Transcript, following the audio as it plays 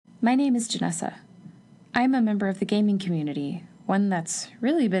My name is Janessa. I'm a member of the gaming community, one that's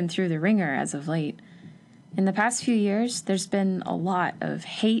really been through the ringer as of late. In the past few years, there's been a lot of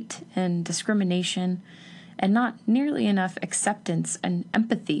hate and discrimination, and not nearly enough acceptance and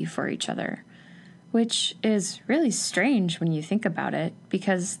empathy for each other, which is really strange when you think about it,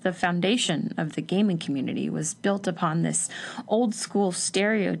 because the foundation of the gaming community was built upon this old-school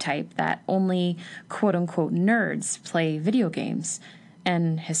stereotype that only quote-unquote nerds play video games.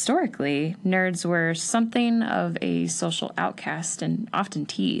 And historically, nerds were something of a social outcast and often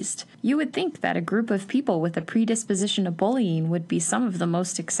teased. You would think that a group of people with a predisposition to bullying would be some of the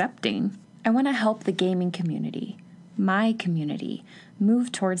most accepting. I want to help the gaming community, my community,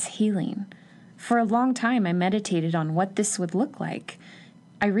 move towards healing. For a long time, I meditated on what this would look like.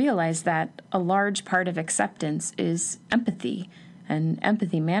 I realized that a large part of acceptance is empathy, and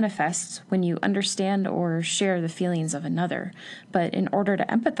empathy manifests when you understand or share the feelings of another. But in order to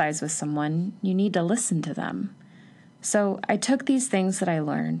empathize with someone, you need to listen to them. So I took these things that I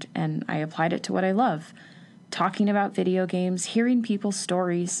learned and I applied it to what I love: talking about video games, hearing people's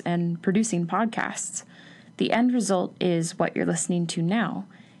stories, and producing podcasts. The end result is what you're listening to now,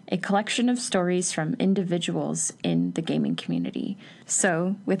 a collection of stories from individuals in the gaming community.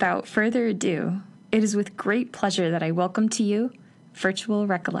 So, without further ado, it is with great pleasure that I welcome to you Virtual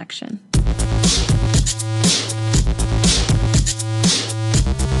Recollection.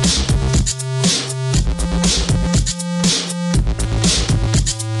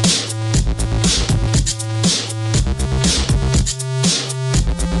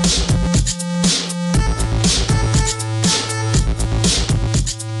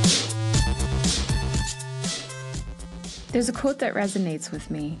 There's a quote that resonates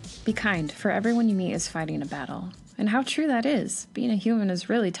with me: "Be kind, for everyone you meet is fighting a battle." And how true that is. Being a human is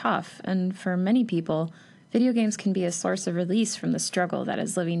really tough, and for many people, video games can be a source of release from the struggle that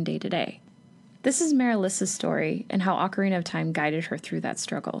is living day to day. This is Marilissa's story and how Ocarina of Time guided her through that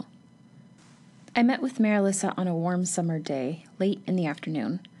struggle. I met with Marilissa on a warm summer day, late in the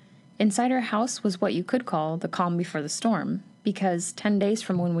afternoon. Inside her house was what you could call the calm before the storm, because 10 days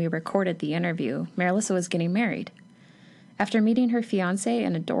from when we recorded the interview, Marilissa was getting married. After meeting her fiancé,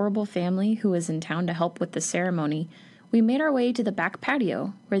 an adorable family who was in town to help with the ceremony, we made our way to the back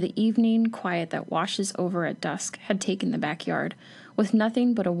patio, where the evening quiet that washes over at dusk had taken the backyard, with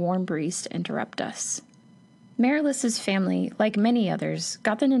nothing but a warm breeze to interrupt us. Marilissa's family, like many others,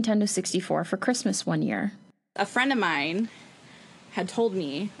 got the Nintendo 64 for Christmas one year. A friend of mine had told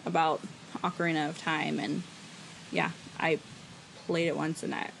me about Ocarina of Time, and yeah, I played it once,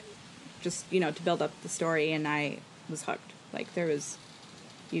 and I just, to build up the story, and I was hooked. Like,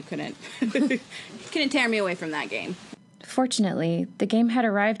 you couldn't tear me away from that game. Fortunately, the game had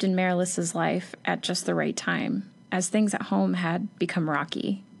arrived in Marilissa's life at just the right time, as things at home had become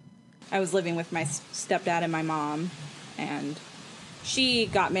rocky. I was living with my stepdad and my mom, and she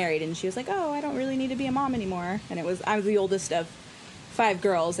got married, and she was like, "Oh, I don't really need to be a mom anymore." And I was the oldest of 5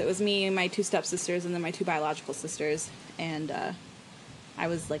 girls. It was me and my 2 stepsisters, and then my 2 biological sisters, and I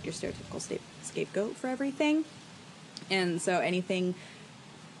was like your stereotypical scapegoat for everything. And so anything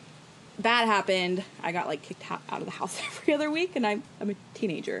bad happened, I got kicked out of the house every other week, and I'm a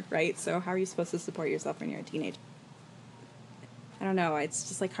teenager, right? So how are you supposed to support yourself when you're a teenager? I don't know. It's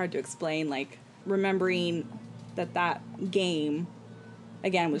just hard to explain. Remembering that game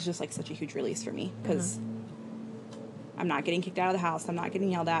again was just such a huge release for me, because I'm not getting kicked out of the house. I'm not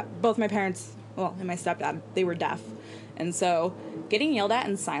getting yelled at. Both my parents, and my stepdad, they were deaf. And so getting yelled at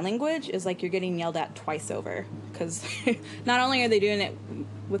in sign language is like you're getting yelled at twice over, because not only are they doing it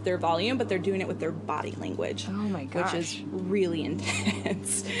with their volume, but they're doing it with their body language. Oh my gosh. Which is really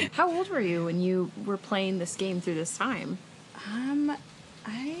intense. How old were you when you were playing this game through this time? I'm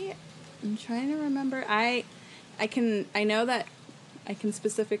trying to remember. I know that I can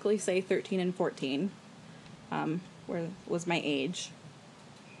specifically say 13 and 14, where was my age,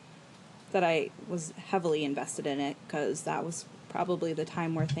 that I was heavily invested in it, because that was probably the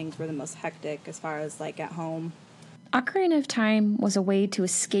time where things were the most hectic as far as at home. Ocarina of Time was a way to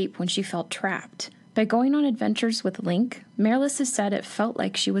escape when she felt trapped. By going on adventures with Link, Marilissa said it felt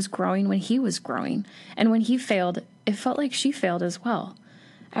like she was growing when he was growing, and when he failed, it felt like she failed as well.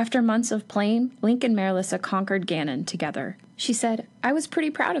 After months of playing, Link and Marilissa conquered Ganon together. She said, "I was pretty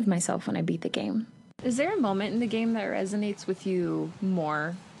proud of myself when I beat the game." Is there a moment in the game that resonates with you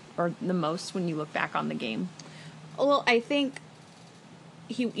more or the most when you look back on the game? Well, I think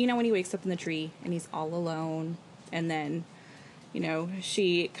when he wakes up in the tree and he's all alone, and then,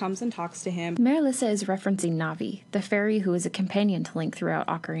 she comes and talks to him. Marilissa is referencing Navi, the fairy who is a companion to Link throughout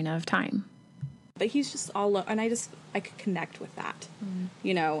Ocarina of Time. But he's just all alone, and I could connect with that,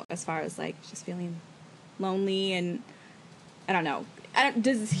 you know, as far as like just feeling lonely, and I don't know.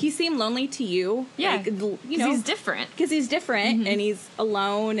 Does he seem lonely to you? Yeah, like, you because know, he's different. Because he's different, and he's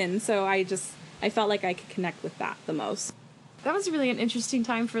alone, and so I felt like I could connect with that the most. That was really an interesting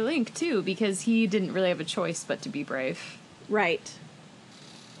time for Link, too, because he didn't really have a choice but to be brave. Right.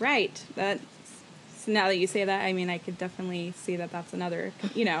 So now that you say that, I mean, I could definitely see that that's another,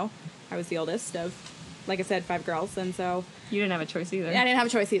 you know, I was the oldest of, like I said, 5 girls, and so... You didn't have a choice either. I didn't have a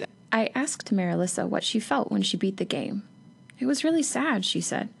choice either. I asked Marilisa what she felt when she beat the game. It was really sad, she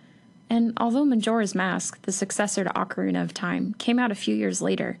said. And although Majora's Mask, the successor to Ocarina of Time, came out a few years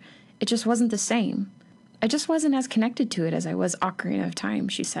later, it just wasn't the same. I just wasn't as connected to it as I was Ocarina of Time,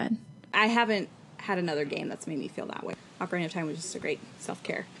 she said. I haven't had another game that's made me feel that way. Ocarina of Time was just a great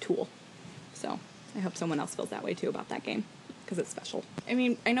self-care tool. So I hope someone else feels that way too about that game, because it's special. I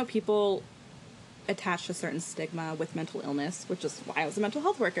mean, I know people attach a certain stigma with mental illness, which is why I was a mental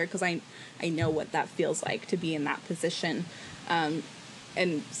health worker, because I know what that feels like to be in that position.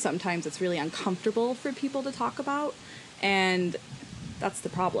 And sometimes it's really uncomfortable for people to talk about, and that's the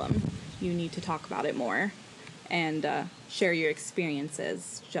problem. You need to talk about it more and share your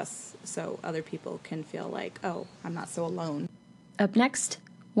experiences, just so other people can feel like, oh, I'm not so alone. Up next,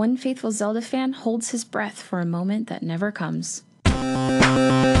 one faithful Zelda fan holds his breath for a moment that never comes.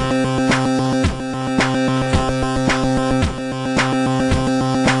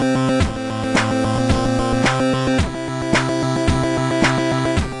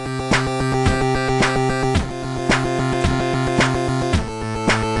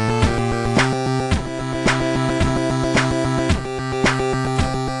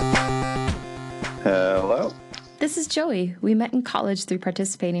 Hello. This is Joey. We met in college through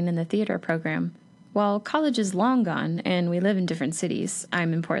participating in the theater program. While college is long gone and we live in different cities,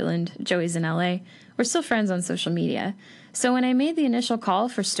 I'm in Portland, Joey's in LA, we're still friends on social media. So when I made the initial call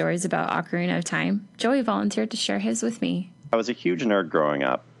for stories about Ocarina of Time, Joey volunteered to share his with me. I was a huge nerd growing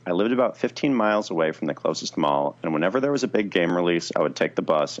up. I lived about 15 miles away from the closest mall, and whenever there was a big game release, I would take the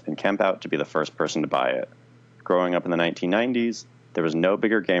bus and camp out to be the first person to buy it. Growing up in the 1990s, there was no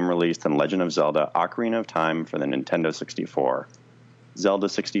bigger game release than Legend of Zelda Ocarina of Time for the Nintendo 64. Zelda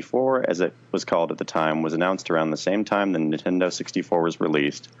 64, as it was called at the time, was announced around the same time the Nintendo 64 was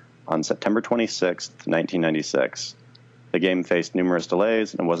released, on September 26, 1996. The game faced numerous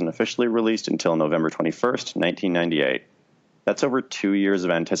delays and wasn't officially released until November 21, 1998. That's over 2 years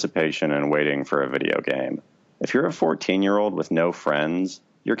of anticipation and waiting for a video game. If you're a 14-year-old with no friends,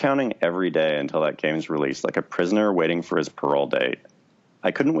 you're counting every day until that game's released like a prisoner waiting for his parole date. I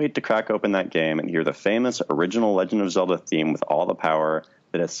couldn't wait to crack open that game and hear the famous original Legend of Zelda theme with all the power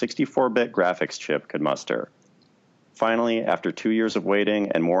that a 64-bit graphics chip could muster. Finally, after 2 years of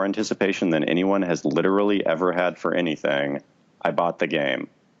waiting and more anticipation than anyone has literally ever had for anything, I bought the game.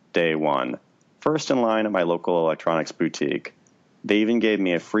 Day one. First in line at my local electronics boutique. They even gave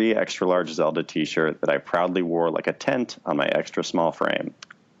me a free extra-large Zelda t-shirt that I proudly wore like a tent on my extra small frame.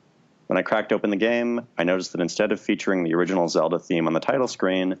 When I cracked open the game, I noticed that instead of featuring the original Zelda theme on the title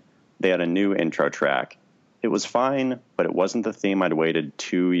screen, they had a new intro track. It was fine, but it wasn't the theme I'd waited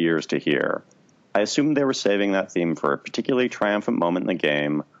 2 years to hear. I assumed they were saving that theme for a particularly triumphant moment in the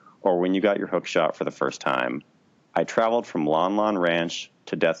game, or when you got your hookshot for the first time. I traveled from Lon Lon Ranch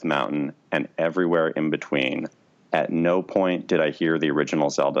to Death Mountain and everywhere in between. At no point did I hear the original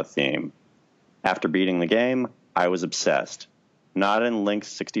Zelda theme. After beating the game, I was obsessed. Not in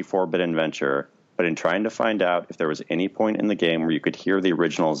Link's 64-bit adventure, but in trying to find out if there was any point in the game where you could hear the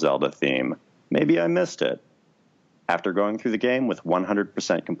original Zelda theme. Maybe I missed it. After going through the game with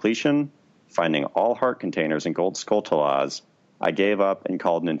 100% completion, finding all heart containers and gold Skulltulas, I gave up and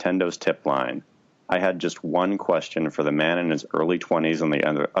called Nintendo's tip line. I had just one question for the man in his early 20s on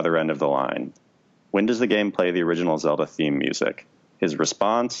the other end of the line. When does the game play the original Zelda theme music? His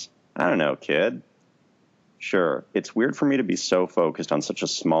response? I don't know, kid. Sure, it's weird for me to be so focused on such a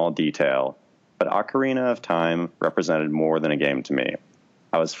small detail, but Ocarina of Time represented more than a game to me.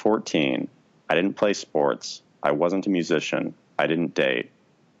 I was 14. I didn't play sports. I wasn't a musician. I didn't date.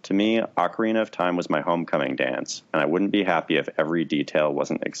 To me, Ocarina of Time was my homecoming dance, and I wouldn't be happy if every detail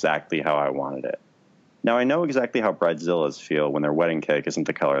wasn't exactly how I wanted it. Now, I know exactly how bridezillas feel when their wedding cake isn't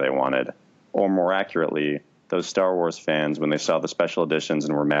the color they wanted, or more accurately, those Star Wars fans when they saw the special editions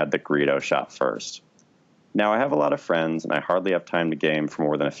and were mad that Greedo shot first. Now, I have a lot of friends, and I hardly have time to game for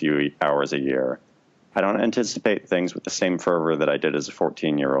more than a few hours a year. I don't anticipate things with the same fervor that I did as a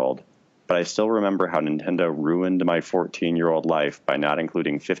 14-year-old, but I still remember how Nintendo ruined my 14-year-old life by not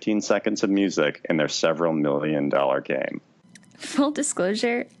including 15 seconds of music in their several $1 million game. Full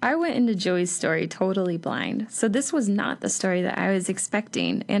disclosure, I went into Joey's story totally blind, so this was not the story that I was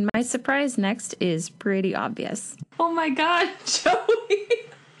expecting, and my surprise next is pretty obvious. Oh my god, Joey!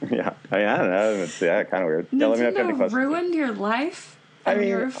 Yeah, I don't know. It's kind of weird. Yeah, let me know if you have any Nintendo questions. ruined your life when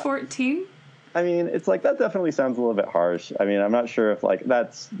you were 14? I mean, it's like, that definitely sounds a little bit harsh. I mean, I'm not sure if, like,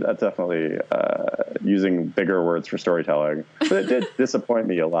 that's definitely using bigger words for storytelling. But it did disappoint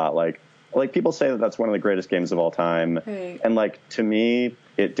me a lot. Like people say that that's one of the greatest games of all time. Right. And, like, to me,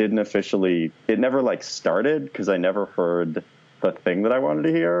 it didn't officially, it never, like, started because I never heard the thing that I wanted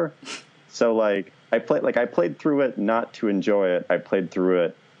to hear. So, like, I played through it not to enjoy it. I played through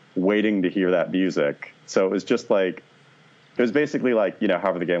it waiting to hear that music. So it was just like, it was basically like, you know,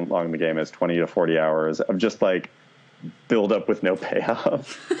 however long the game is, 20 to 40 hours of just like build up with no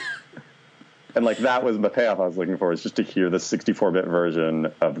payoff. And like, that was the payoff I was looking for, is just to hear the 64-bit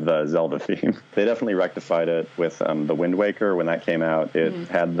version of the Zelda theme. They definitely rectified it with the Wind Waker. When that came out, it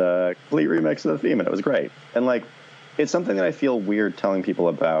had the complete remix of the theme, and it was great. And like, it's something that I feel weird telling people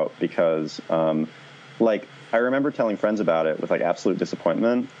about because like, I remember telling friends about it with like absolute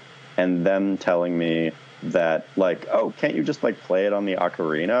disappointment, and them telling me that like, oh, can't you just like play it on the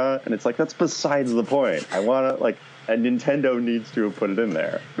ocarina? And it's like, that's besides the point. I want to like, and Nintendo needs to have put it in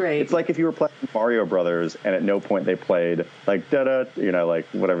there. Right. It's like if you were playing Mario Brothers and at no point they played like da-da, you know, like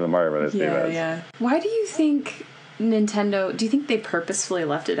whatever the Mario Brothers theme is. Yeah. Why do you think Nintendo, do you think they purposefully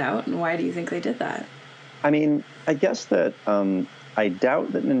left it out? And why do you think they did that? I mean, I guess that I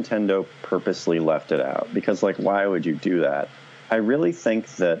doubt that Nintendo purposely left it out, because like, why would you do that? I really think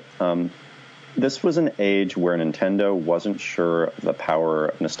that this was an age where Nintendo wasn't sure of the power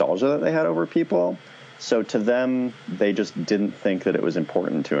of nostalgia that they had over people. So to them, they just didn't think that it was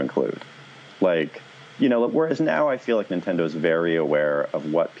important to include. Like, you know, whereas now I feel like Nintendo is very aware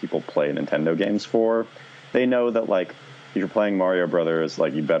of what people play Nintendo games for. They know that, like, if you're playing Mario Brothers,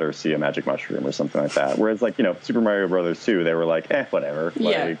 like, you better see a magic mushroom or something like that. Whereas, like, you know, Super Mario Brothers 2, they were like, whatever.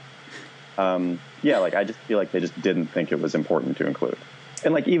 Yeah. Like, like, I just feel like they just didn't think it was important to include.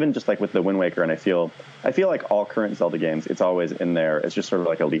 And like, even just like with the Wind Waker, and I feel like all current Zelda games, it's always in there. It's just sort of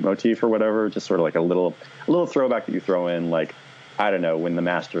like a leitmotif or whatever, just sort of like a little throwback that you throw in, like, I don't know, when the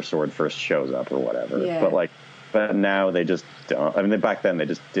Master Sword first shows up or whatever. Yeah. But now they just don't. I mean, back then they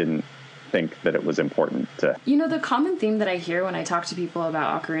just didn't think that it was important to. You know, the common theme that I hear when I talk to people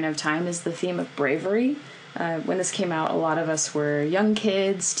about Ocarina of Time is the theme of bravery. When this came out, a lot of us were young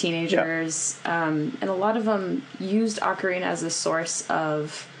kids, teenagers, and a lot of them used Ocarina as a source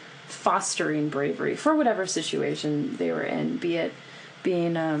of fostering bravery for whatever situation they were in, be it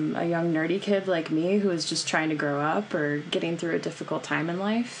being a young nerdy kid like me who was just trying to grow up or getting through a difficult time in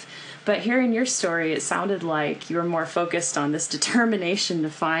life. But hearing your story, it sounded like you were more focused on this determination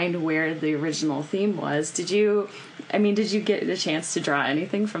to find where the original theme was. Did you get a chance to draw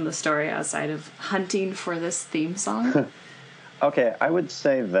anything from the story outside of hunting for this theme song? Okay, I would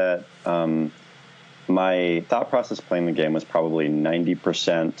say that my thought process playing the game was probably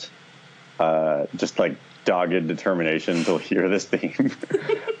 90% just like dogged determination to hear this theme,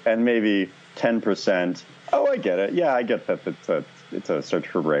 and maybe 10%, oh, I get it. Yeah, I get that it's a search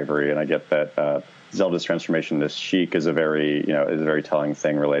for bravery, and I get that Zelda's transformation to Sheik is a very telling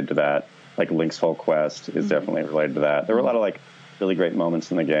thing related to that. Like Link's whole quest is definitely related to that. There were a lot of like really great moments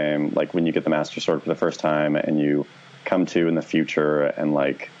in the game, like when you get the Master Sword for the first time and you come to in the future and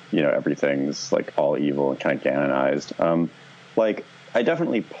like, you know, everything's like all evil and kind of Ganonized. Like, I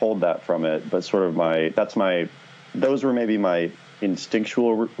definitely pulled that from it, but sort of those were maybe my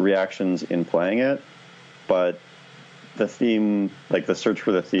instinctual reactions in playing it. But the theme, like the search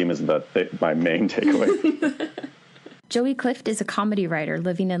for the theme, is my main takeaway. Joey Clift is a comedy writer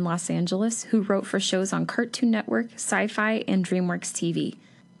living in Los Angeles who wrote for shows on Cartoon Network, Sci-Fi, and DreamWorks TV.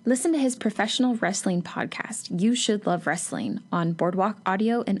 Listen to his professional wrestling podcast, You Should Love Wrestling, on Boardwalk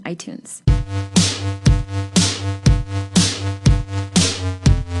Audio and iTunes.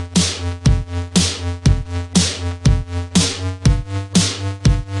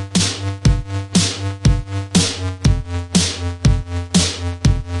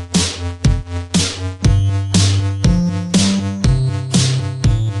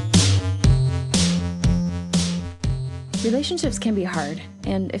 Relationships can be hard,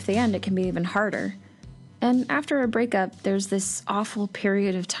 and if they end, it can be even harder. And after a breakup, there's this awful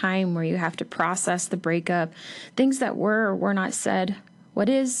period of time where you have to process the breakup, things that were or were not said, what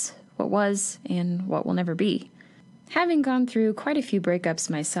is, what was, and what will never be. Having gone through quite a few breakups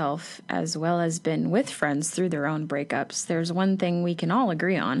myself, as well as been with friends through their own breakups, there's one thing we can all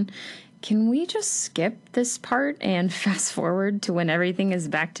agree on. Can we just skip this part and fast forward to when everything is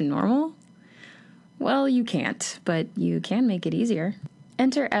back to normal? Well, you can't, but you can make it easier.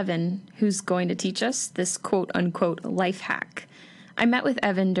 Enter Evan, who's going to teach us this quote-unquote life hack. I met with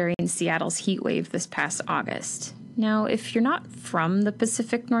Evan during Seattle's heat wave this past August. Now, if you're not from the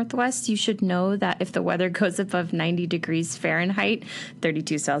Pacific Northwest, you should know that if the weather goes above 90 degrees Fahrenheit,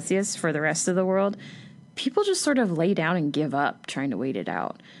 32 Celsius for the rest of the world, people just sort of lay down and give up trying to wait it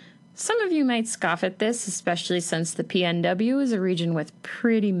out. Some of you might scoff at this, especially since the PNW is a region with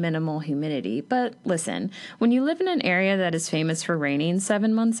pretty minimal humidity. But listen, when you live in an area that is famous for raining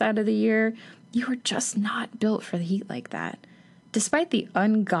 7 months out of the year, you are just not built for the heat like that. Despite the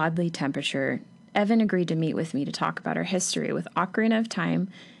ungodly temperature, Evan agreed to meet with me to talk about her history with Ocarina of Time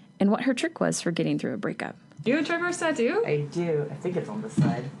and what her trick was for getting through a breakup. Do you have a Triforce tattoo? I do. I think it's on this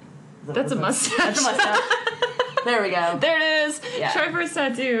side. That's a mustache. That's a mustache. There we go. There it is. Yeah. Triforce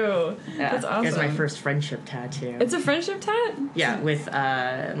tattoo. Yeah. That's awesome. Here's my first friendship tattoo. It's a friendship tat? Yeah, with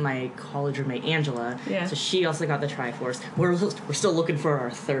my college roommate Angela. Yeah. So she also got the Triforce. We're still looking for our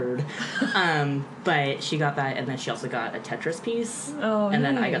third, but she got that, and then she also got a Tetris piece. Oh, and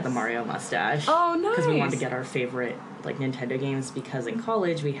then I got nice. the Mario mustache. Oh, nice. Because we wanted to get our favorite like Nintendo games. Because in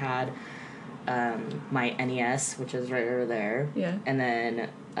college we had my NES, which is right over there. Yeah. And then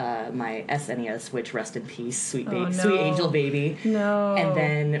my SNES, which rest in peace, sweet no. sweet angel baby. No. And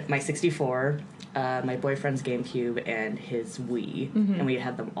then my 64, my boyfriend's GameCube, and his Wii, and we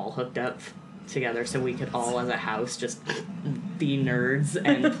had them all hooked up together so we could all as a house just be nerds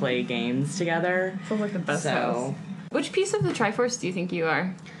and play games together. Sounds like the best house. Which piece of the Triforce do you think you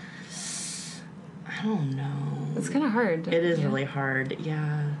are? I don't know. It's kind of hard. It is really hard,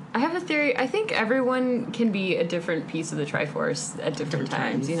 yeah. I have a theory. I think everyone can be a different piece of the Triforce at different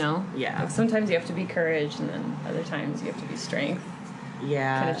times, you know? Yeah. Like sometimes you have to be courage, and then other times you have to be strength.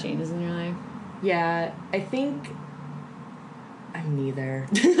 Yeah. Kind of changes in your life. Yeah, I think I'm neither.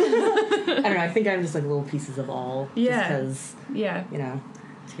 I don't know, I think I'm just like little pieces of all. Yeah. Just because, Yeah. you know,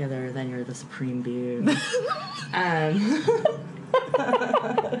 together then you're the supreme being.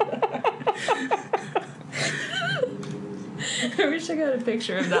 I wish I got a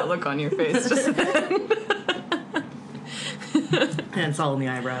picture of that look on your face just then. And it's all in the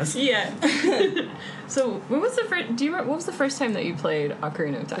eyebrows. Yeah. So, when was the first? What was the first time that you played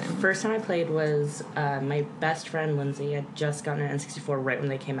Ocarina of Time? First time I played was my best friend Lindsay had just gotten an N64 right when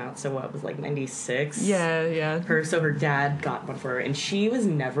they came out, so it was like 96. Yeah. Her dad got one for her, and she was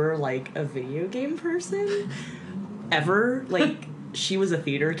never like a video game person ever. Like she was a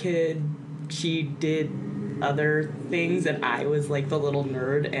theater kid. She did other things, and I was like the little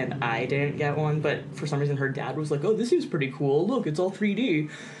nerd, and I didn't get one. But for some reason, her dad was like, "Oh, this seems pretty cool. Look, it's all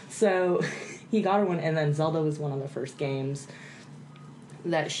 3D." So he got her one, and then Zelda was one of the first games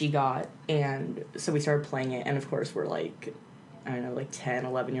that she got, and so we started playing it, and of course we're like, I don't know, like 10,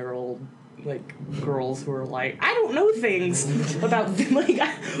 11-year-old like girls who are like, I don't know things about like,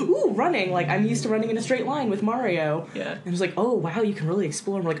 running. Like I'm used to running in a straight line with Mario. Yeah. And it was like, oh wow, you can really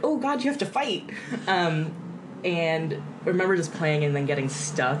explore. And we're like, oh god, you have to fight. And I remember just playing and then getting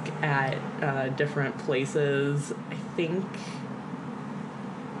stuck at different places. I think,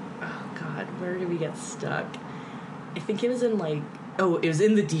 oh god, where did we get stuck? I think it was in like, it was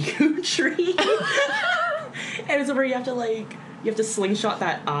in the Deku tree. And it's where you have to slingshot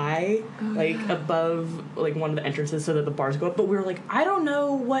that eye, above, like, one of the entrances so that the bars go up. But we were like, I don't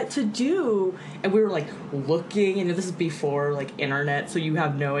know what to do. And we were, like, looking, and this is before, like, internet, so you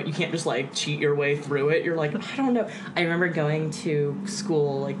can't just, like, cheat your way through it. You're like, I don't know. I remember going to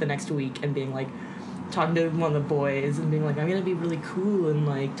school, like, the next week and being, like, talking to one of the boys and being like, I'm gonna be really cool and,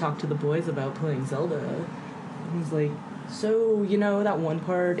 like, talk to the boys about playing Zelda. And he was like, so, you know that one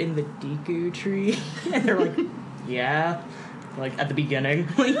part in the Deku tree? And they're like, yeah. Like, at the beginning.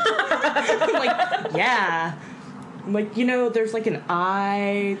 I'm like, yeah. I'm like, there's, like, an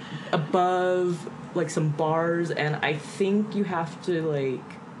eye above, like, some bars, and I think you have to, like,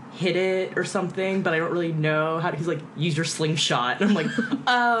 hit it or something, but I don't really know how to... He's like, use your slingshot. And I'm like,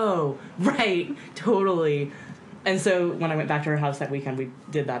 oh, right, totally. And so when I went back to her house that weekend, we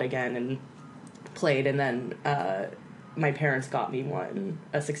did that again and played, and then, my parents got me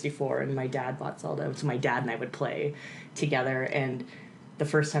a 64, and my dad bought Zelda, so my dad and I would play together, and the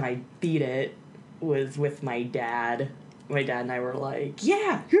first time I beat it was with my dad. My dad and I were like,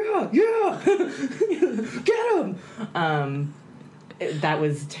 yeah, get him! That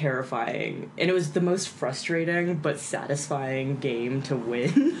was terrifying, and it was the most frustrating but satisfying game to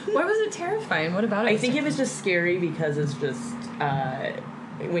win. Why was it terrifying? What about it? I think it was just scary because it's just,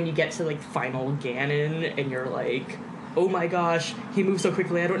 when you get to, like, final Ganon, and you're like... oh my gosh, he moves so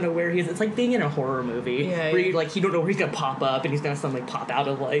quickly, I don't know where he is. It's like being in a horror movie where you like, you don't know where he's gonna pop up and he's gonna suddenly pop out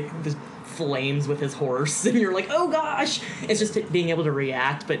of like the flames with his horse and you're like, oh gosh. It's just being able to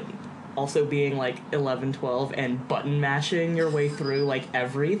react, but also being like 11, 12 and button mashing your way through like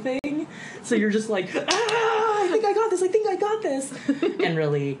everything. So you're just like, I think I got this. And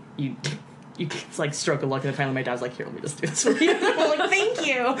really, it's like stroke of luck, and then finally my dad's like, here, let me just do this for you. I'm like, thank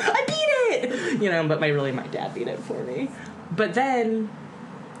you, I beat it! You know, but my dad beat it for me. But then,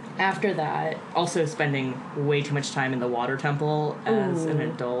 after that, also spending way too much time in the water temple as an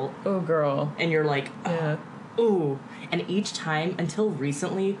adult. Oh, girl. And you're like, ooh. And each time, until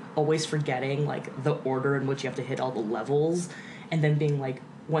recently, always forgetting, like, the order in which you have to hit all the levels, and then being like,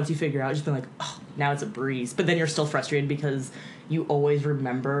 once you figure out, just being like, oh, now it's a breeze. But then you're still frustrated because you always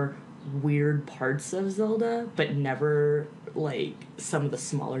remember weird parts of Zelda, but never, like, some of the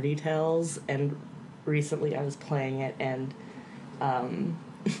smaller details. And recently I was playing it, and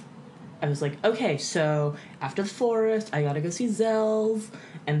I was like, okay, so after the forest, I gotta go see Zells,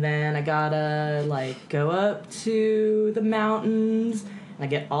 and then I gotta, like, go up to the mountains, and I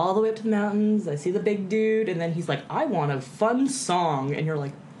get all the way up to the mountains, I see the big dude, and then he's like, I want a fun song, and you're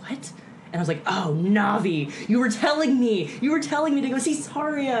like, what? And I was like, oh, Navi, you were telling me to go see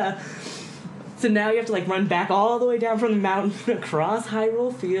Saria. So now you have to, like, run back all the way down from the mountain, across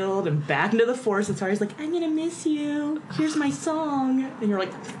Hyrule Field, and back into the forest, and Saria's like, I'm gonna miss you, here's my song, and you're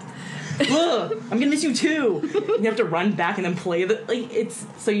like, ugh, I'm gonna miss you too. And you have to run back and then play it's,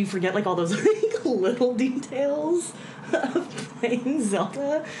 so you forget, like, all those, like, little details of playing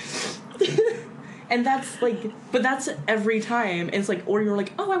Zelda. And that's, like, but that's every time. And it's like, or you're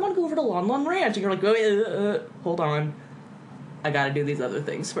like, oh, I want to go over to Lon Lon Ranch. And you're like, wait, hold on. I gotta do these other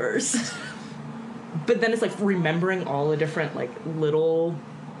things first. But then it's, like, remembering all the different, like, little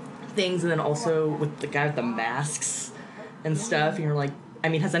things. And then also with the guy with the masks and stuff. And you're like, I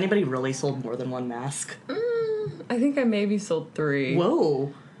mean, has anybody really sold more than one mask? I think I maybe sold 3.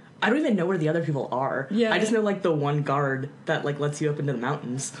 Whoa. I don't even know where the other people are. Yeah. I just know, like, the one guard that, like, lets you up into the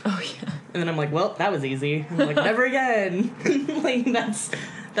mountains. Oh, yeah. And then I'm like, well, that was easy. I'm like, never again. Like,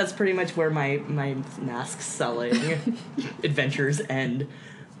 that's pretty much where my mask selling adventures end.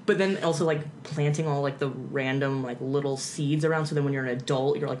 But then also, like, planting all, like, the random, like, little seeds around, so then when you're an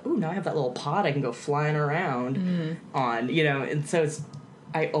adult, you're like, ooh, now I have that little pod I can go flying around on, you know? And so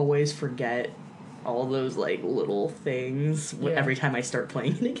I always forget all those, like, little things every time I start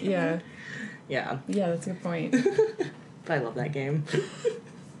playing it again. Yeah. Yeah, that's a good point. But I love that game.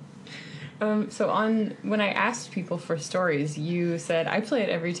 So when I asked people for stories, you said, I play it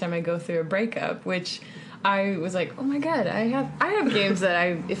every time I go through a breakup, which I was like, oh my god, I have games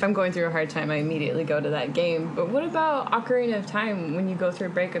that if I'm going through a hard time, I immediately go to that game. But what about Ocarina of Time? When you go through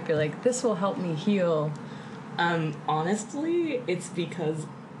a breakup, you're like, this will help me heal. Honestly, it's because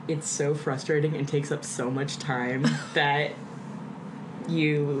it's so frustrating and takes up so much time that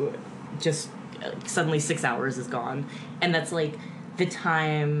you just suddenly 6 hours is gone. And that's, like, the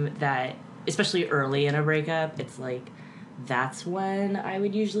time that, especially early in a breakup, it's like, that's when I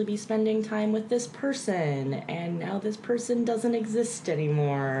would usually be spending time with this person, and now this person doesn't exist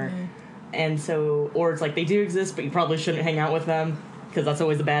anymore. And so, or it's like they do exist, but you probably shouldn't hang out with them, because that's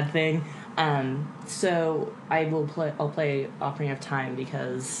always a bad thing. So I'll play Ocarina of Time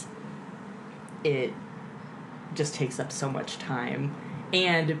because it just takes up so much time,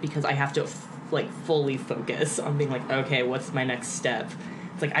 and because I have to fully focus on being like, okay, what's my next step?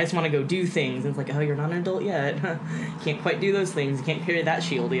 It's like, I just want to go do things, and it's like, oh, you're not an adult yet. Can't quite do those things. You can't carry that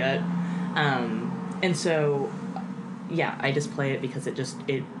shield yet. And so, yeah, I just play it because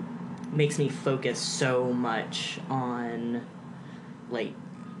it makes me focus so much on, like,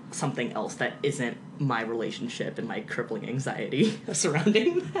 something else that isn't my relationship and my crippling anxiety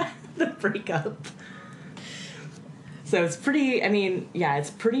surrounding the breakup. So it's pretty, I mean, yeah, it's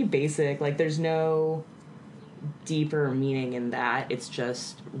pretty basic. Like, there's no deeper meaning in that. It's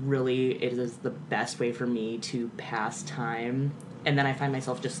just really, it is the best way for me to pass time. And then I find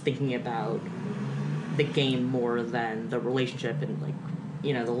myself just thinking about the game more than the relationship. And, like,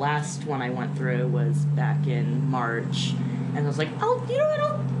 you know, the last one I went through was back in March. And I was like, oh, you know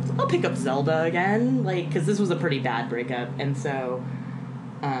what, I'll pick up Zelda again. Like, because this was a pretty bad breakup. And so,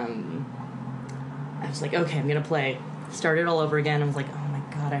 I was like, okay, I'm going to play. Started all over again. I was like, oh my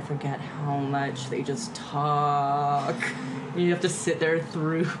god, I forget how much they just talk. And you have to sit there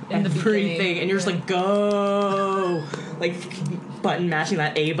through everything, and you're just like, go, like button mashing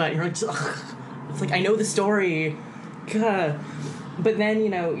that A button. You're like, ugh. It's like, I know the story, God. But then, you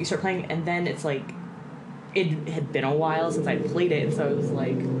know, you start playing, and then it's like, it had been a while since I'd played it, and so it was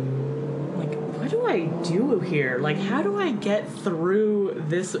like, what do I do here? Like, how do I get through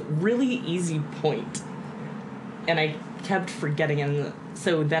this really easy point? And I kept forgetting, and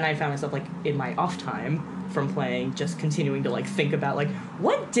so then I found myself, like, in my off time from playing, just continuing to, like, think about, like,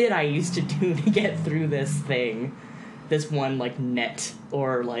 what did I used to do to get through this thing? This one, like, net,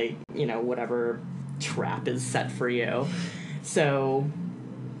 or, like, you know, whatever trap is set for you. So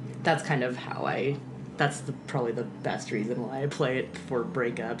that's kind of how that's probably the best reason why I play it for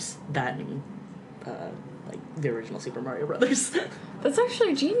breakups. That and, like, the original Super Mario Brothers. That's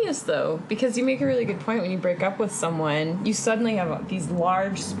actually genius, though, because you make a really good point. When you break up with someone, you suddenly have these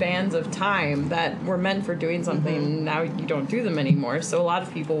large spans of time that were meant for doing something, and now you don't do them anymore. So a lot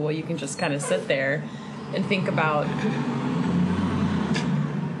of people, well, you can just kind of sit there and think about...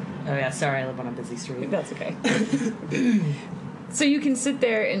 Oh, yeah, sorry, I live on a busy street. That's okay. So you can sit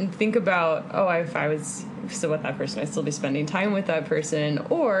there and think about, oh, if I was still with that person, I'd still be spending time with that person.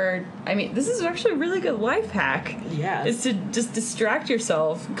 Or, I mean, this is actually a really good life hack. Yeah. Is to just distract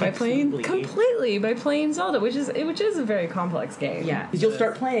yourself by playing Zelda, which is a very complex game. Yeah, because you'll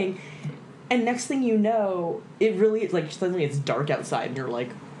start playing, and next thing you know, it really, like, suddenly it's dark outside, and you're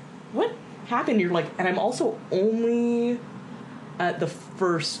like, what happened? You're like, and I'm also only at the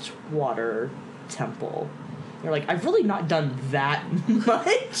first water temple. You're like, I've really not done that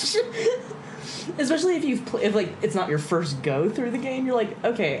much. Especially if like, it's not your first go through the game. You're like,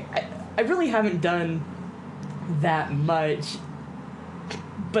 okay, I really haven't done that much.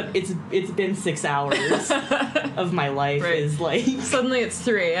 But it's been 6 hours of my life. Right. Is like... Suddenly it's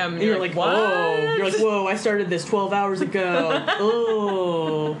 3 a.m. and you're like, what? Whoa. You're like, whoa, I started this 12 hours ago.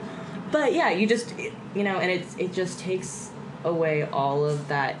 Oh. But yeah, you just, you know, and it just takes away all of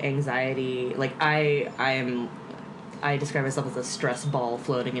that anxiety. Like, I describe myself as a stress ball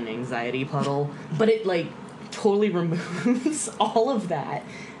floating in an anxiety puddle, but it, like, totally removes all of that,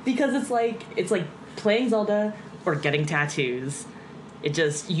 because it's like playing Zelda or getting tattoos. It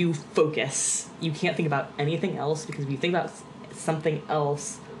just, you focus. You can't think about anything else, because if you think about something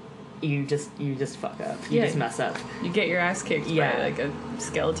else, you just fuck up. You just mess up. You get your ass kicked by, like, a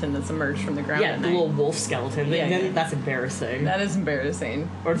skeleton that's emerged from the ground. Yeah, the little wolf skeleton. Then that's embarrassing. That is embarrassing.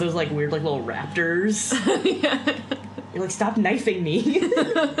 Or those, like, weird, like, little raptors. Yeah. You're like, stop knifing me.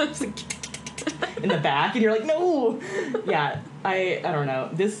 Just, like, in the back, and you're like, no. Yeah, I don't know.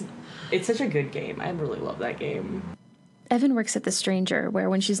 It's such a good game. I really love that game. Evan works at The Stranger, where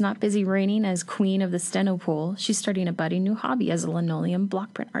when she's not busy reigning as queen of the steno pool, she's starting a budding new hobby as a linoleum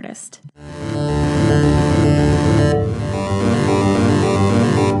block print artist.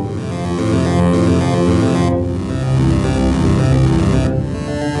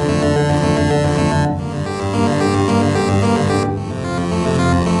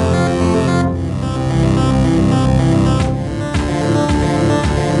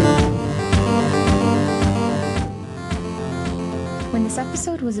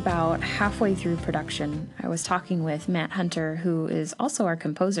 Was about halfway through production. I was talking with Matt Hunter, who is also our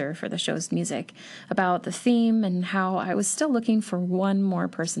composer for the show's music, about the theme and how I was still looking for one more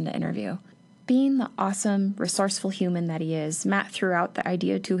person to interview. Being the awesome, resourceful human that he is, Matt threw out the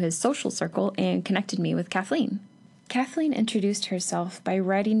idea to his social circle and connected me with Kathleen. Kathleen introduced herself by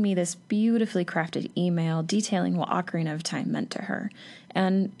writing me this beautifully crafted email detailing what Ocarina of Time meant to her,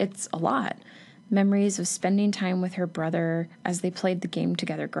 and it's a lot. Memories of spending time with her brother as they played the game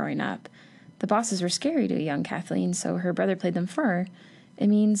together growing up. The bosses were scary to young Kathleen, so her brother played them for her. It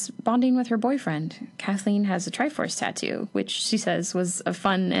means bonding with her boyfriend. Kathleen has a Triforce tattoo, which she says was a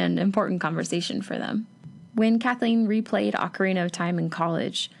fun and important conversation for them. When Kathleen replayed Ocarina of Time in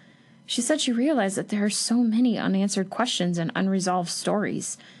college, she said she realized that there are so many unanswered questions and unresolved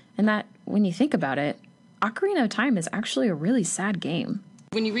stories, and that, when you think about it, Ocarina of Time is actually a really sad game.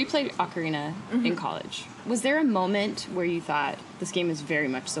 When you replayed Ocarina in college, was there a moment where you thought, this game is very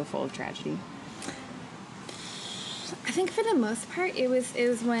much so full of tragedy? I think for the most part, it was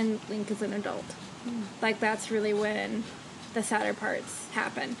when Link is an adult. Like, that's really when the sadder parts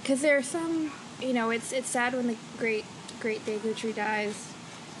happen. Because there are some, you know, it's sad when the great Deku Tree dies,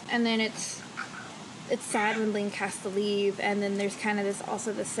 and then it's sad when Link has to leave, and then there's kind of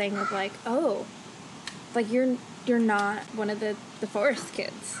this thing of, like, oh, like, you're not one of the forest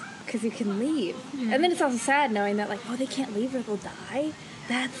kids, because you can leave. Yeah. And then it's also sad knowing that, like, oh, they can't leave or they'll die.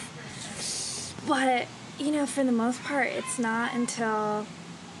 But, you know, for the most part, it's not until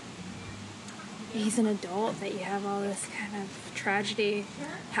he's an adult that you have all this kind of tragedy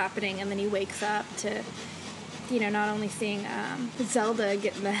happening, and then he wakes up to, you know, not only seeing Zelda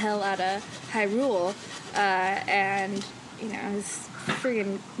getting the hell out of Hyrule, and, you know, his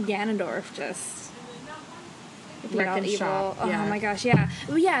friggin' Ganondorf just being all Wreck and evil. shop, Oh yeah. my gosh, yeah.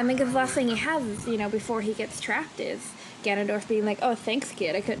 Well, yeah, and because the last thing he has is, before he gets trapped is Ganondorf being like, oh, thanks,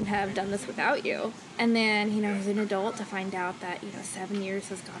 kid, I couldn't have done this without you. And then, as an adult to find out that, 7 years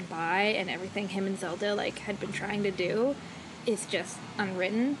has gone by and everything him and Zelda, had been trying to do is just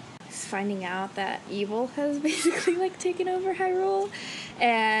unwritten. Just finding out that evil has basically, taken over Hyrule.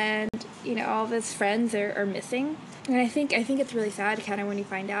 And, all of his friends are missing. And I think it's really sad kind of when you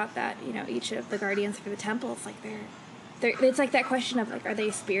find out that, each of the guardians for the temple, it's it's like that question of are they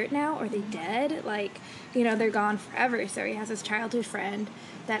a spirit now? Or are they dead? They're gone forever. So he has his childhood friend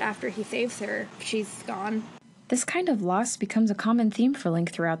that after he saves her, she's gone. This kind of loss becomes a common theme for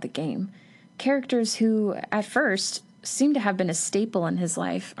Link throughout the game. Characters who, at first, seem to have been a staple in his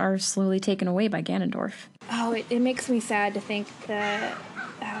life are slowly taken away by Ganondorf. Oh, it makes me sad to think the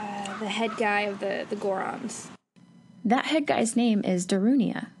head guy of the Gorons. That head guy's name is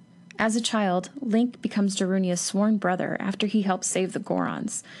Darunia. As a child, Link becomes Darunia's sworn brother after he helps save the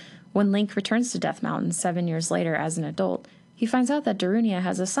Gorons. When Link returns to Death Mountain 7 years later as an adult, he finds out that Darunia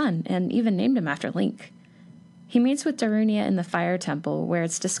has a son and even named him after Link. He meets with Darunia in the Fire Temple, where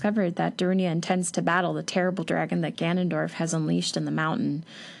it's discovered that Darunia intends to battle the terrible dragon that Ganondorf has unleashed in the mountain.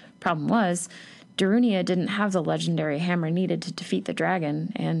 Problem was, Darunia didn't have the legendary hammer needed to defeat the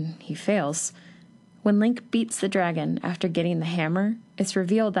dragon, and he fails. When Link beats the dragon after getting the hammer, it's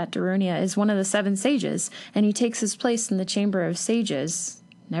revealed that Darunia is one of the 7 sages, and he takes his place in the Chamber of Sages,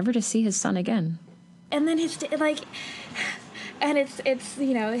 never to see his son again. And then and it's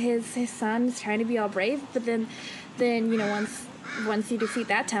his son's trying to be all brave, but then once you defeat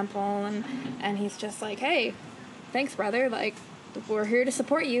that temple and he's just like, hey, thanks, brother, we're here to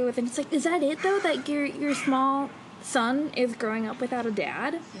support you. And it's is that it though, that your small son is growing up without a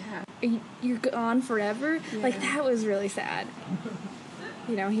dad? Yeah. You're gone forever? Yeah. That was really sad.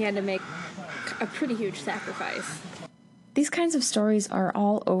 He had to make a pretty huge sacrifice. These kinds of stories are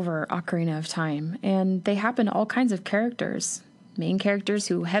all over Ocarina of Time, and they happen to all kinds of characters. Main characters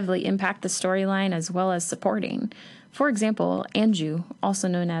who heavily impact the storyline as well as supporting. For example, Anju, also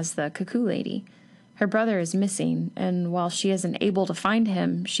known as the Cuckoo Lady. Her brother is missing, and while she isn't able to find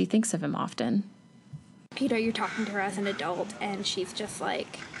him, she thinks of him often. You're talking to her as an adult, and she's just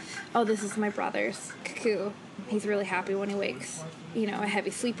like, oh, this is my brother's Cuckoo. He's really happy when he wakes, a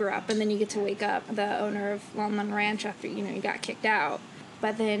heavy sleeper up, and then you get to wake up the owner of Lon Lon Ranch after, you got kicked out.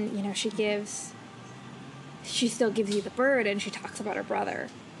 But then, she still gives you the bird, and she talks about her brother.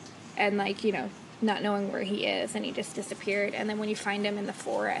 And, not knowing where he is, and he just disappeared. And then when you find him in the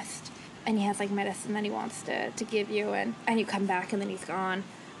forest, and he has, medicine that he wants to give you, and you come back, and then he's gone.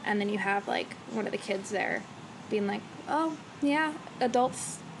 And then you have, one of the kids there being like, oh, yeah,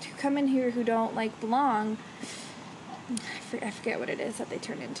 adults who come in here who don't, belong. I forget what it is that they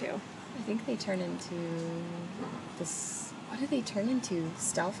turn into. I think they turn into this. What do they turn into?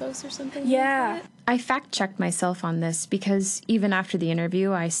 Stalfos or something? Yeah. Like that? I fact-checked myself on this because even after the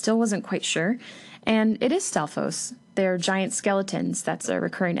interview, I still wasn't quite sure. And it is Stalfos. They're giant skeletons. That's a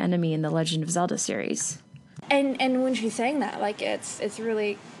recurring enemy in the Legend of Zelda series. And when she's saying that, it's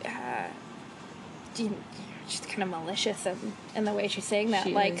really she's kind of malicious in the way she's saying that,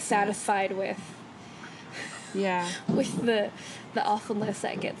 She is, satisfied with Yeah. with the awfulness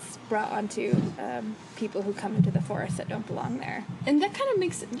that gets brought onto people who come into the forest that don't belong there. And that kind of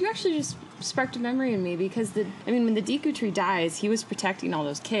makes you actually just sparked a memory in me because when the Deku Tree dies, he was protecting all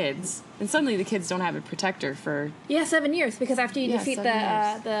those kids, and suddenly the kids don't have a protector for 7 years, because after you defeat 7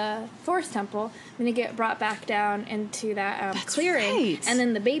 years. the forest temple, then you get brought back down into that clearing, right. and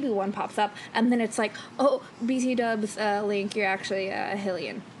then the baby one pops up, and then it's like, oh, BT Dubs, Link, you're actually a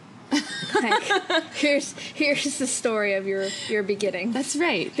Hylian. Here's the story of your beginning. That's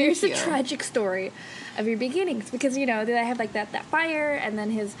right. Here's Thank the you. tragic story of your beginnings, because they have that fire, and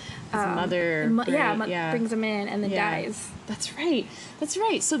then his mother brings him in and then dies. That's right.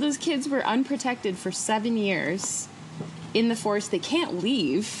 So those kids were unprotected for 7 years in the forest. They can't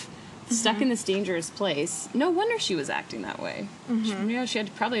leave, stuck in this dangerous place. No wonder she was acting that way. She had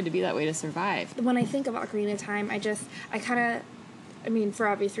to be that way to survive. When I think of Ocarina of Time, for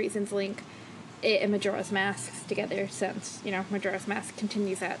obvious reasons, Link and Majora's Mask together, since Majora's Mask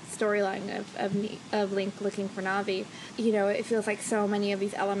continues that storyline of Link looking for Navi. It feels like so many of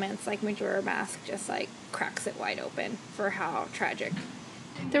these elements, like Majora's Mask, just cracks it wide open for how tragic.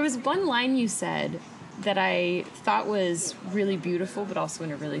 There was one line you said that I thought was really beautiful, but also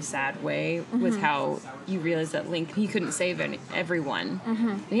in a really sad way, was how you realized that Link, he couldn't save everyone.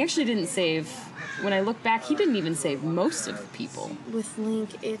 And he actually didn't save. When I look back, he didn't even save most of the people. With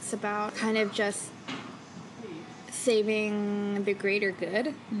Link, it's about kind of just saving the greater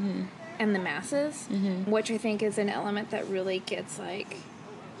good. and the masses, which I think is an element that really gets like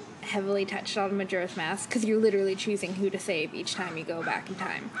heavily touched on Majora's Mask, because you're literally choosing who to save each time you go back in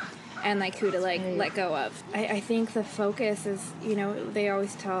time, and like who to like let go of. I think the focus is, you know, they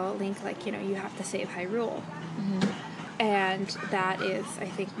always tell Link like, you know, you have to save Hyrule, and that is, I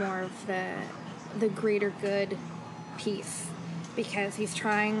think, more of the greater good piece, because he's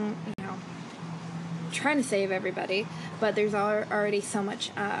trying, you know, trying to save everybody, but there's already so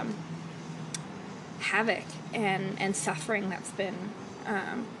much havoc and suffering that's been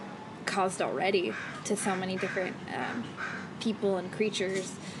caused already to so many different people and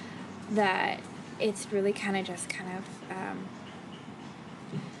creatures, that it's really kind of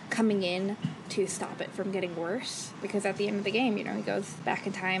coming in to stop it from getting worse. Because at the end of the game, you know, he goes back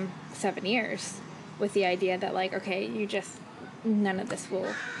in time 7 years with the idea that like, okay, none of this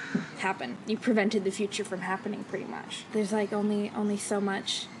will happen. You prevented the future from happening, pretty much. There's like only so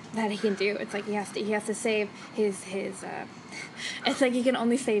much that he can do. It's like he has to save his it's like he can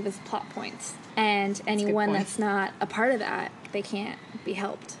only save his plot points, and anyone that's not a part of that, they can't be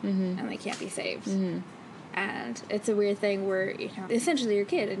helped, and they can't be saved. And it's a weird thing where, you know, essentially you're a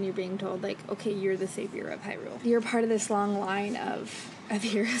kid and you're being told like, okay, you're the savior of Hyrule. You're part of this long line of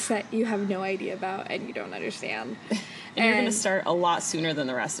heroes that you have no idea about and you don't understand. And you're going to start a lot sooner than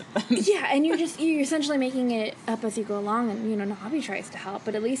the rest of them. Yeah, and you're essentially making it up as you go along, and, you know, Navi tries to help,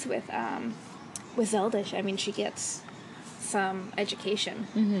 but at least with Zelda, I mean, she gets some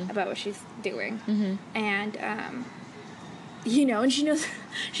education about what she's doing, and you know, and she knows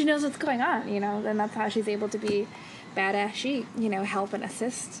what's going on, you know, and that's how she's able to be badass Sheik, you know, help and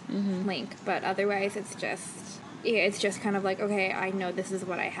assist Link. But otherwise, it's just kind of like, okay, I know this is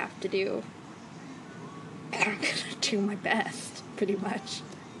what I have to do, and I'm gonna do my best, pretty much.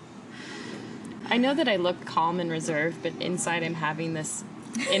 I know that I look calm and reserved, but inside I'm having this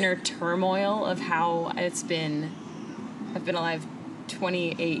inner turmoil of how I've been alive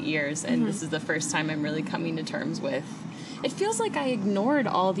 28 years, and this is the first time I'm really coming to terms with. It feels like I ignored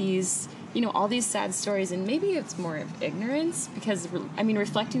all these, you know, all these sad stories, and maybe it's more of ignorance, because, I mean,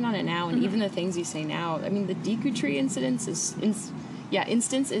 reflecting on it now, and even the things you say now, I mean, the Deku Tree instance is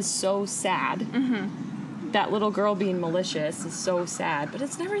so sad. That little girl being malicious is so sad, but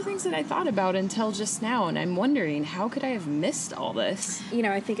it's never things that I thought about until just now, and I'm wondering, how could I have missed all this? You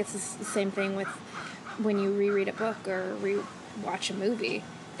know, I think it's the same thing with when you reread a book or rewatch a movie,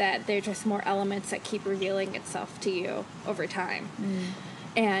 that there are just more elements that keep revealing itself to you over time.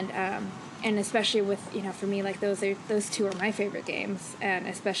 And especially with, you know, for me, like those two are my favorite games, and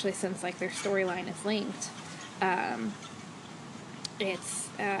especially since like their storyline is linked, I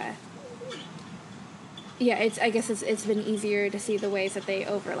guess it's been easier to see the ways that they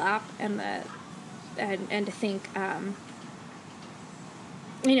overlap, and to think,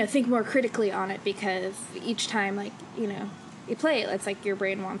 you know, think more critically on it, because each time, like, you know, you play it, it's like your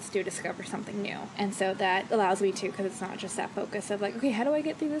brain wants to discover something new, and so that allows me to, because it's not just that focus of like, okay, how do I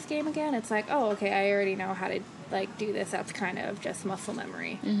get through this game again? It's like, oh, okay, I already know how to like do this. That's kind of just muscle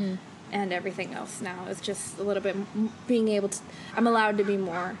memory. And everything else now is just a little bit being able to, I'm allowed to be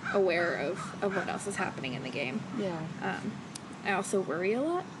more aware of what else is happening in the game. Yeah. I also worry a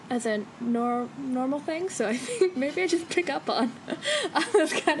lot as a normal thing, so I think maybe I just pick up on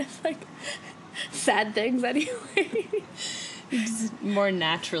those kind of like sad things anyway. Just more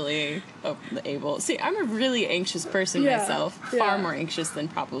naturally able. See, I'm a really anxious person myself, far more anxious than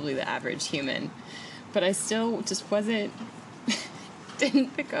probably the average human, but I still just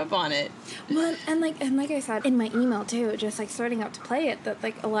didn't pick up on it. Well, and like I said in my email too, just like starting out to play it, that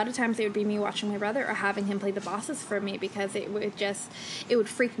like a lot of times it would be me watching my brother or having him play the bosses for me, because it would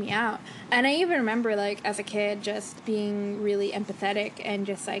freak me out. And I even remember like as a kid just being really empathetic, and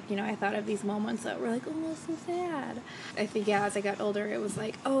just like, you know, I thought of these moments that were like, oh, that's so sad. I think as I got older, it was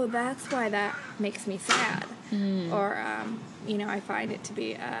like, oh, that's why that makes me sad, or you know, I find it to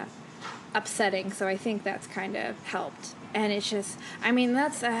be upsetting. So I think that's kind of helped. And it's just, I mean,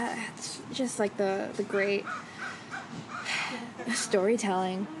 that's it's just like the great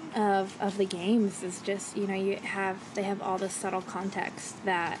storytelling of the games is just, you know, they have all this subtle context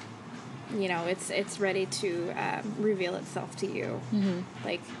that, you know, it's ready to reveal itself to you,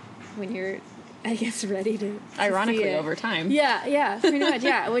 like when you're, I guess, ready to ironically see it. Over time. Yeah, pretty much,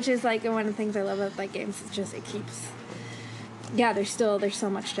 yeah. Which is like one of the things I love about like games. It's just, it keeps. Yeah, there's so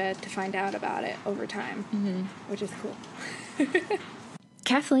much to find out about it over time, which is cool.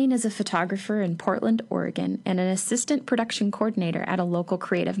 Kathleen is a photographer in Portland, Oregon, and an assistant production coordinator at a local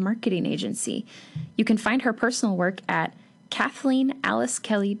creative marketing agency. You can find her personal work at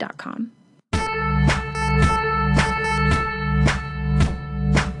KathleenAliceKelly.com.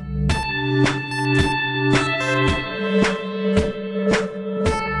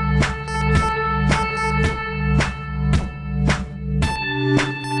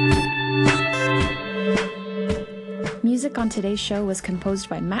 Music on today's show was composed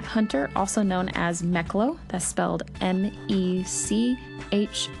by Matt Hunter, also known as Mechlo. That's spelled Mechlo.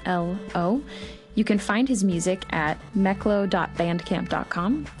 You can find his music at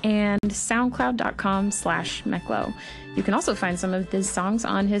mechlo.bandcamp.com and soundcloud.com/mechlo. You can also find some of his songs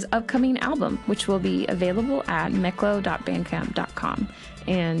on his upcoming album, which will be available at mechlo.bandcamp.com.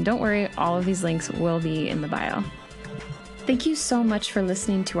 And don't worry, all of these links will be in the bio. Thank you so much for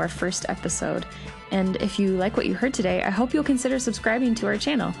listening to our first episode. And if you like what you heard today, I hope you'll consider subscribing to our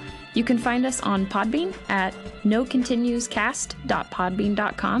channel. You can find us on Podbean at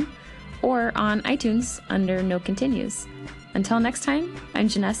nocontinuescast.podbean.com or on iTunes under No Continues. Until next time, I'm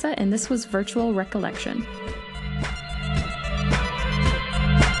Janessa, and this was Virtual Recollection.